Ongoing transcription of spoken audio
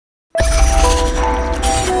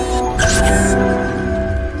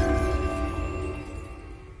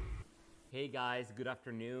guys, good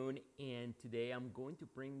afternoon, and today I'm going to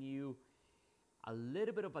bring you a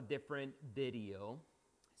little bit of a different video.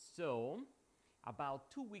 So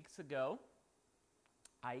about 2 weeks ago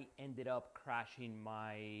I ended up crashing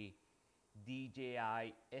my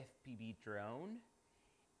DJI FPV drone,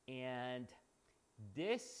 and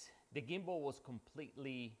the gimbal was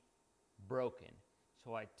completely broken.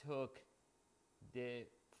 So I took the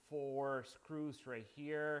 4 screws right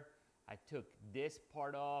here, I took this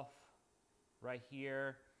part off right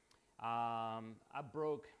here. I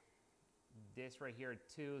broke this right here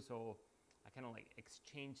too, so I kind of like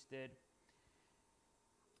exchanged it.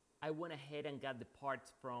 I went ahead and got the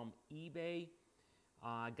parts from eBay.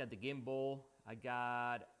 I got the gimbal. I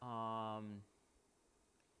got,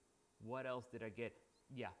 what else did I get?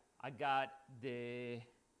 Yeah, I got the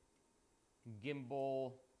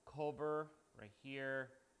gimbal cover right here.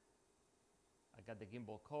 I got the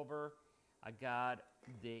gimbal cover. I got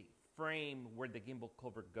the frame where the gimbal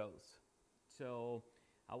cover goes. So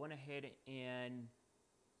I went ahead and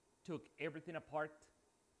took everything apart,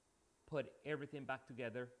 put everything back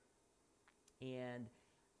together, and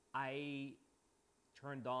I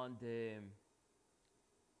turned on the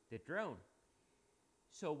drone.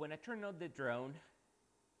 So when I turned on the drone,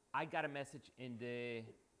 I got a message in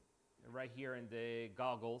right here in the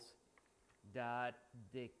goggles that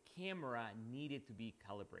the camera needed to be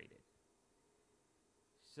calibrated.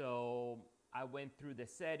 So I went through the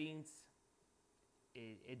settings.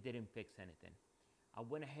 It didn't fix anything. I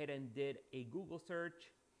went ahead and did a Google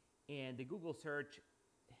search, and the Google search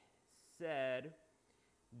said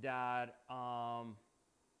that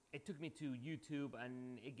it took me to YouTube,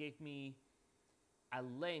 and it gave me a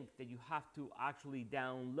link that you have to actually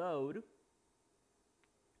download,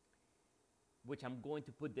 which I'm going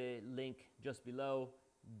to put the link just below,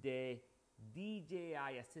 the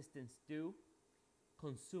DJI Assistance 2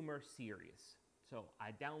 Consumer Series. So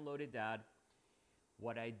I downloaded that.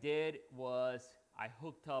 What I did was I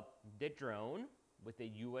hooked up the drone with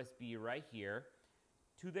a USB right here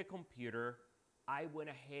to the computer. I went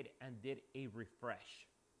ahead and did a refresh,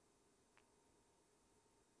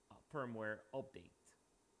 firmware update.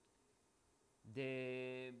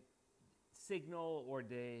 The signal or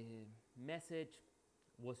the message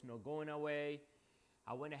was not going away.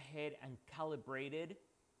 I went ahead and calibrated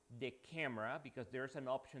the camera, because there's an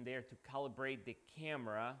option there to calibrate the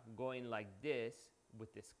camera going like this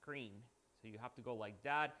with the screen. So you have to go like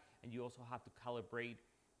that, and you also have to calibrate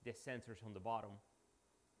the sensors on the bottom.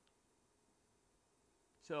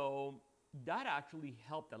 So that actually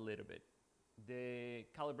helped a little bit. The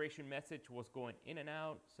calibration message was going in and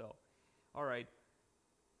out. So, all right.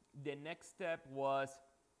 The next step was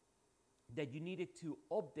that you needed to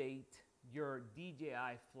update your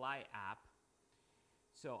DJI Fly app.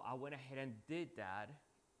 So I went ahead and did that,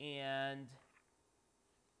 and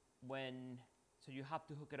so you have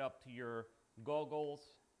to hook it up to your goggles,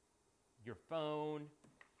 your phone.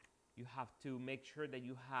 You have to make sure that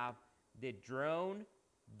you have the drone,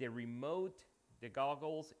 the remote, the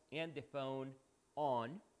goggles, and the phone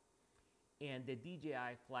on, and the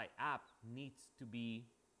DJI Fly app needs to be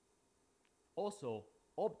also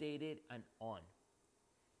updated and on.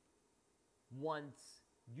 Once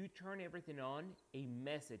you turn everything on, a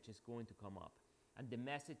message is going to come up, and the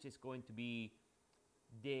message is going to be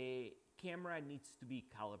the camera needs to be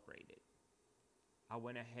calibrated. I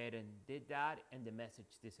went ahead and did that, and the message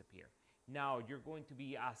disappeared. Now you're going to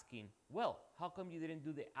be asking, well, how come you didn't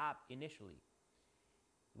do the app initially?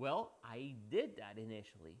 Well, I did that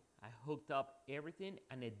initially. I hooked up everything,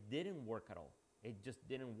 and it didn't work at all. It just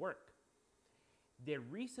didn't work. The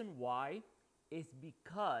reason why is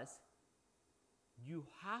because you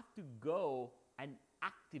have to go and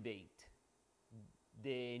activate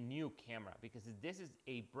the new camera, because this is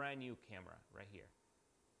a brand new camera right here.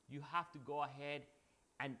 You have to go ahead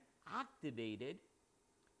and activate it.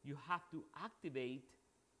 You have to activate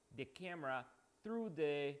the camera through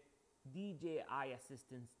the DJI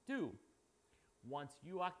Assistance 2. Once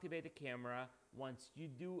you activate the camera, once you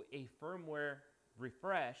do a firmware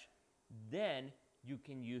refresh, then you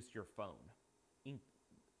can use your phone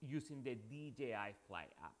using the DJI Fly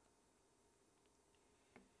app.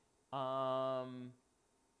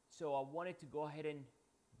 So I wanted to go ahead and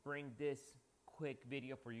bring this quick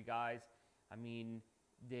video for you guys. I mean,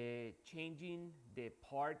 changing the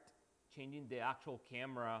actual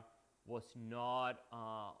camera was not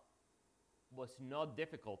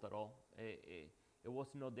difficult at all. It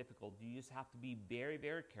was not difficult. You just have to be very,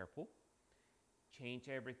 very careful. Change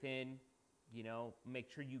everything, you know, make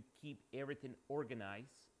sure you keep everything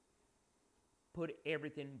organized. Put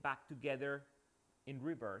everything back together in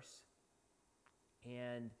reverse.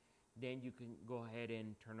 And then you can go ahead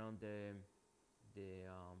and turn on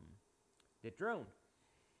the drone.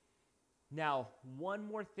 Now, one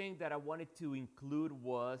more thing that I wanted to include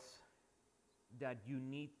was that you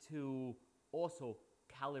need to also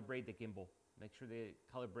calibrate the gimbal. Make sure the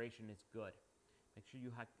calibration is good. Make sure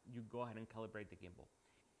you go ahead and calibrate the gimbal.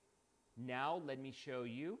 Now let me show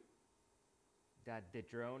you that the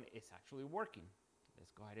drone is actually working.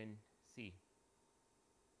 Let's go ahead and see.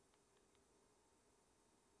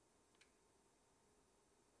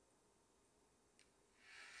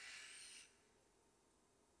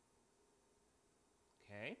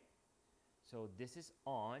 Okay, so this is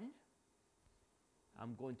on.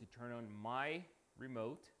 I'm going to turn on my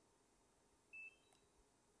remote.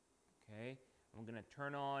 Okay, I'm gonna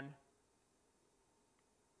turn on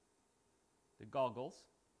the goggles,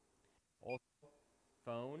 also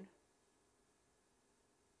phone,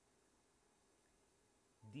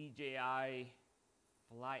 DJI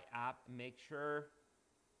Fly app. Make sure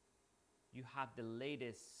you have the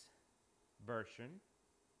latest version.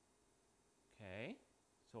 Okay,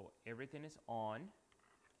 so everything is on.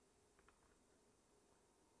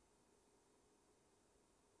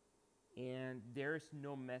 And there's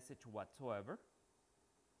no message whatsoever.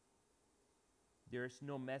 There's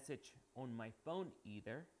no message on my phone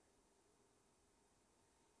either.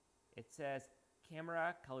 It says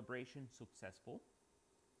camera calibration successful.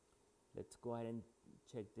 Let's go ahead and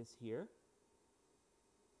check this here.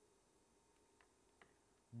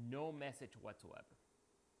 No message whatsoever.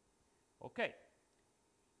 Okay,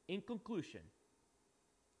 in conclusion,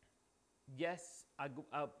 yes,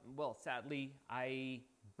 well, sadly, I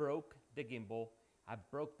broke the gimbal. I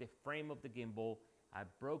broke the frame of the gimbal. I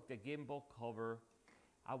broke the gimbal cover.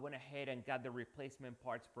 I went ahead and got the replacement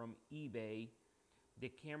parts from eBay. The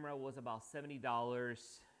camera was about $70.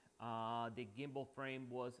 The gimbal frame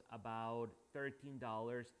was about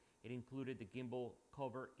 $13. It included the gimbal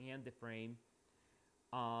cover and the frame.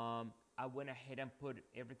 I went ahead and put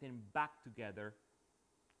everything back together.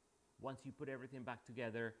 Once you put everything back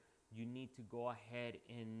together, you need to go ahead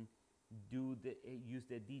and use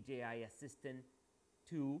the DJI Assistant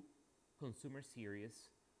 2 Consumer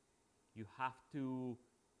Series. You have to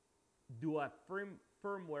do a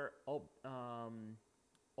firmware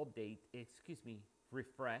update,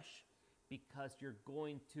 refresh, because you're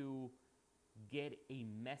going to get a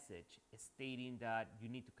message stating that you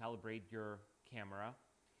need to calibrate your camera.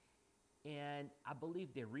 And I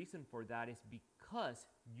believe the reason for that is because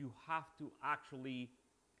you have to actually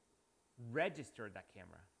register that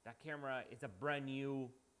camera. That camera is a brand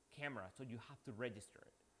new camera, so you have to register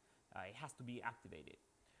it. It has to be activated.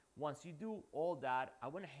 Once you do all that, I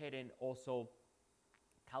went ahead and also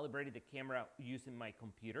calibrated the camera using my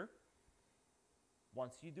computer.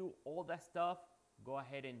 Once you do all that stuff, go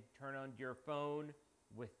ahead and turn on your phone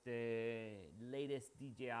with the latest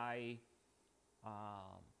DJI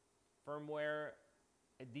firmware,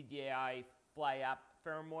 DJI Fly app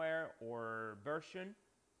firmware or version.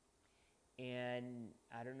 And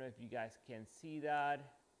I don't know if you guys can see that.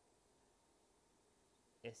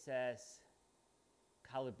 It says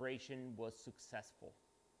calibration was successful.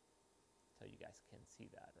 So you guys can see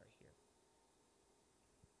that right here.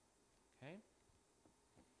 Okay.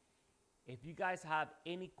 If you guys have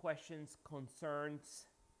any questions, concerns,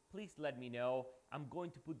 please let me know. I'm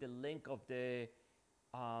going to put the link of the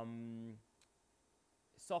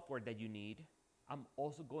software that you need. I'm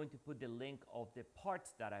also going to put the link of the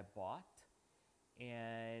parts that I bought,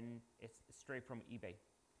 and it's straight from eBay.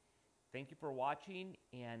 Thank you for watching,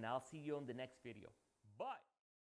 and I'll see you on the next video. Bye.